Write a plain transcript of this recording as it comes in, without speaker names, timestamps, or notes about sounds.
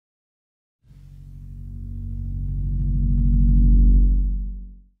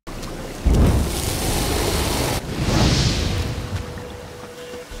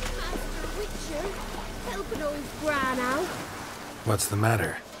What's the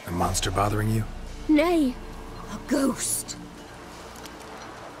matter? A monster bothering you? Nay, a ghost.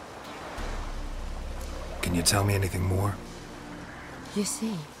 Can you tell me anything more? You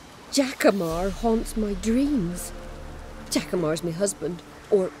see, Jackamar haunts my dreams. Jackamar's my husband,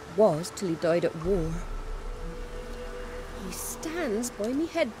 or was till he died at war. He stands by me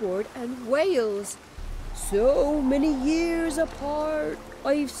headboard and wails. So many years apart,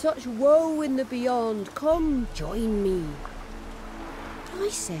 I've such woe in the beyond. Come, join me. I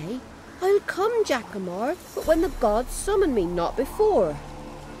say, I'll come, Jackamar, but when the gods summon me, not before.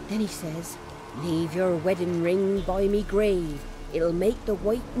 Then he says, leave your wedding ring by me grave. It'll make the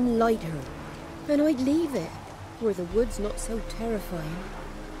waiting lighter. And I'd leave it, where the wood's not so terrifying.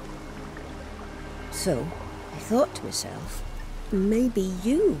 So, I thought to myself, maybe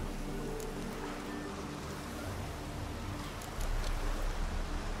you.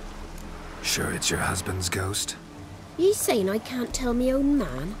 Sure it's your husband's ghost? Ye saying I can't tell me own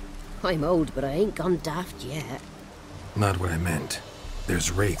man? I'm old, but I ain't gone daft yet. Not what I meant.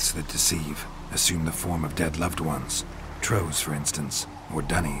 There's wraiths that deceive, assume the form of dead loved ones. Trows, for instance, or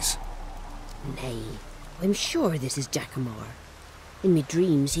dunnies. Nay, I'm sure this is Jackamar. In me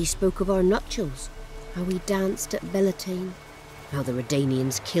dreams he spoke of our nuptials, how we danced at Bellatane, how the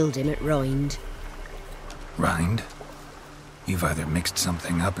Redanians killed him at Rinde. Rinde? You've either mixed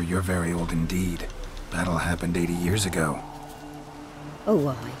something up or you're very old indeed. Battle happened 80 years ago. Oh,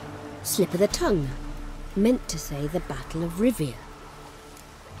 aye. Slip of the tongue. Meant to say the Battle of Rivia.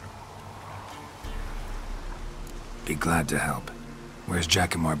 Be glad to help. Where's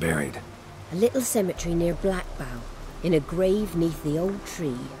Jackamar buried? A little cemetery near Blackbough, in a grave neath the old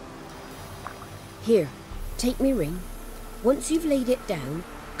tree. Here, take me ring. Once you've laid it down,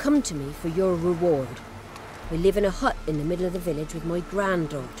 come to me for your reward. We live in a hut in the middle of the village with my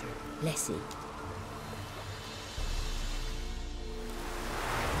granddaughter, Lessie.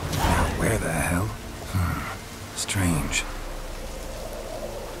 Where the hell? Strange.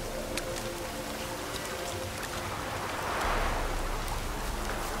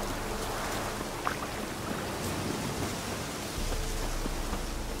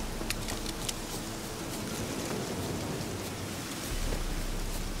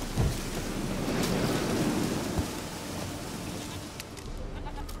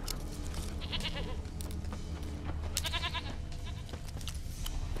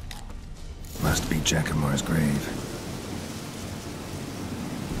 Must be Jackamar's grave.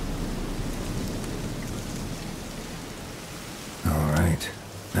 All right,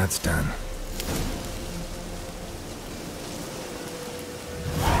 that's done.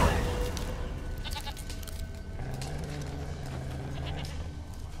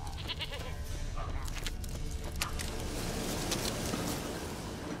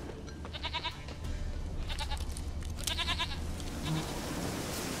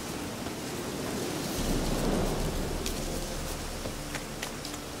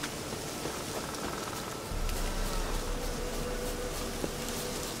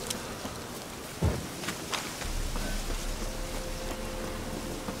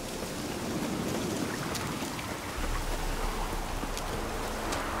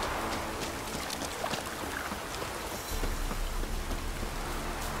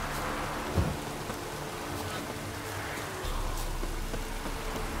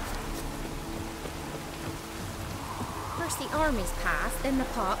 The army's passed, then the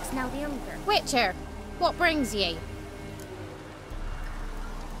pox, now the hunger. Witcher, what brings ye?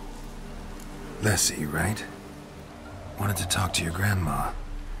 Lessie, right? Wanted to talk to your grandma.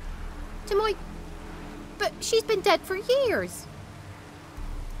 To my... But she's been dead for years.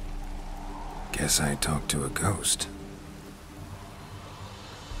 Guess I talked to a ghost.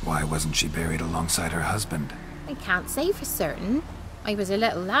 Why wasn't she buried alongside her husband? I can't say for certain. I was a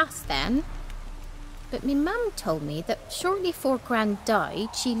little lass then. But me mum told me that shortly before Gran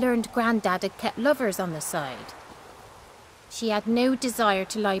died, she learned Grandad had kept lovers on the side. She had no desire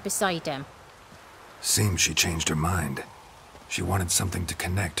to lie beside him. Seems she changed her mind. She wanted something to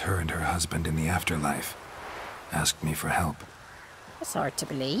connect her and her husband in the afterlife. Asked me for help. That's hard to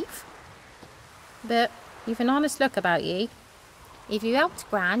believe. But you've an honest look about ye. If you helped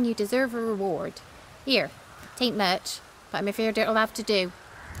Gran, you deserve a reward. Here, tain't much, but I'm afraid it'll have to do.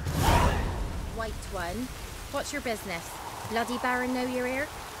 White one, what's your business? Bloody Baron know you're here?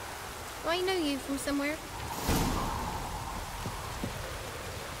 I know you from somewhere.